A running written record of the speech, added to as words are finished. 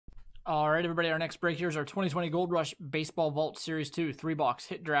All right, everybody, our next break here is our 2020 Gold Rush Baseball Vault Series 2 3-box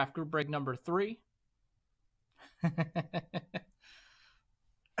hit draft group break number 3.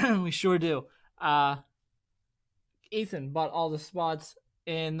 We sure do. Ethan bought all the spots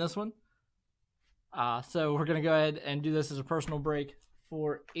in this one. So we're going to go ahead and do this as a personal break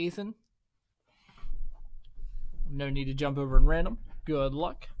for Ethan. No need to jump over in random. Good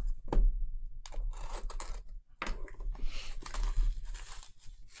luck.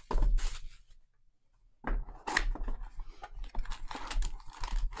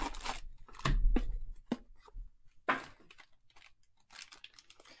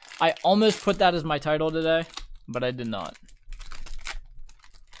 I almost put that as my title today, but I did not.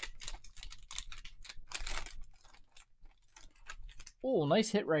 Oh,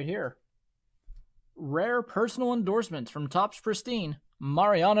 nice hit right here. Rare personal endorsements from Topps Pristine,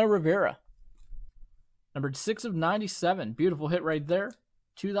 Mariano Rivera. Numbered 6 of 97. Beautiful hit right there.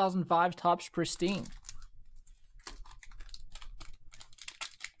 2005 Topps Pristine.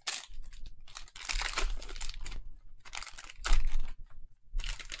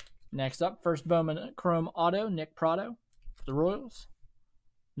 Next up, first Bowman Chrome Auto, Nick Prado for the Royals.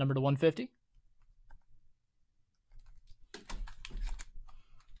 Number to 150.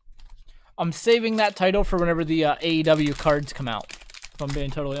 I'm saving that title for whenever the AEW cards come out, if I'm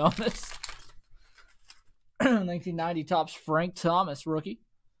being totally honest. 1990 Topps Frank Thomas, rookie.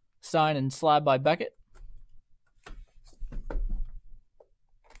 Signed and slab by Beckett.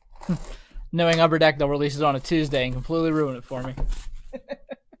 Knowing Upper Deck, they'll release it on a Tuesday and completely ruin it for me.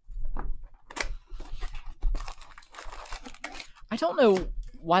 I don't know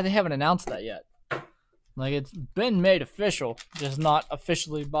why they haven't announced that yet. Like, it's been made official, just not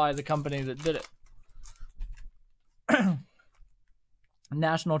officially by the company that did it.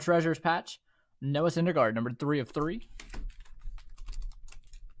 National Treasures patch. Noah Syndergaard, number 3 of 3.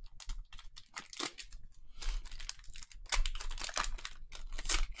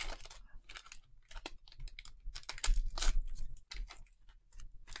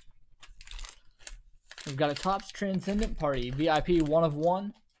 We've got a Topps Transcendent Party, VIP 1 of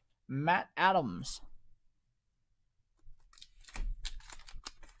 1, Matt Adams.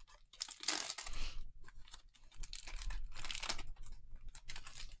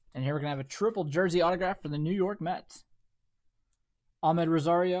 And here we're going to have a triple jersey autograph for the New York Mets. Ahmed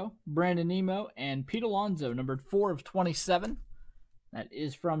Rosario, Brandon Nimmo, and Pete Alonso, numbered 4 of 27. That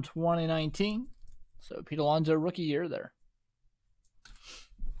is from 2019. So Pete Alonso rookie year there.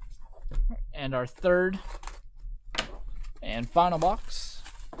 And our third and final box.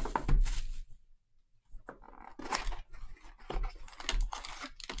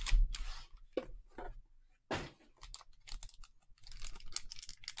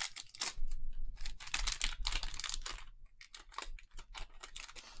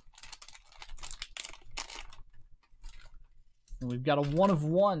 And we've got a 1 of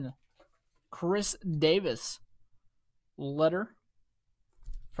 1 Chris Davis letter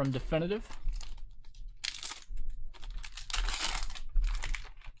from Definitive.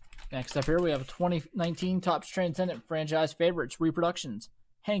 Next up here, we have a 2019 Topps Transcendent Franchise Favorites Reproductions.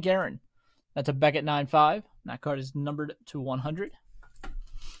 Hank Aaron. That's a Beckett 9.5. That card is numbered to 100.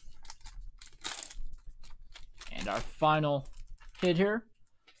 And our final hit here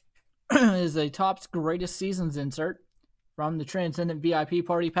is a Topps Greatest Seasons insert from the Transcendent VIP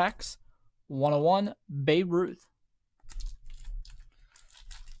Party Packs. 101 Babe Ruth.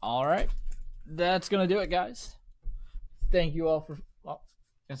 All right, that's going to do it, guys. Thank you all for, well,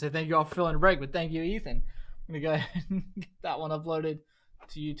 I'm going to say thank you all for filling the break, but thank you, Ethan. I'm going to go ahead and get that one uploaded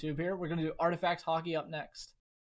to YouTube here. We're going to do Artifacts Hockey up next.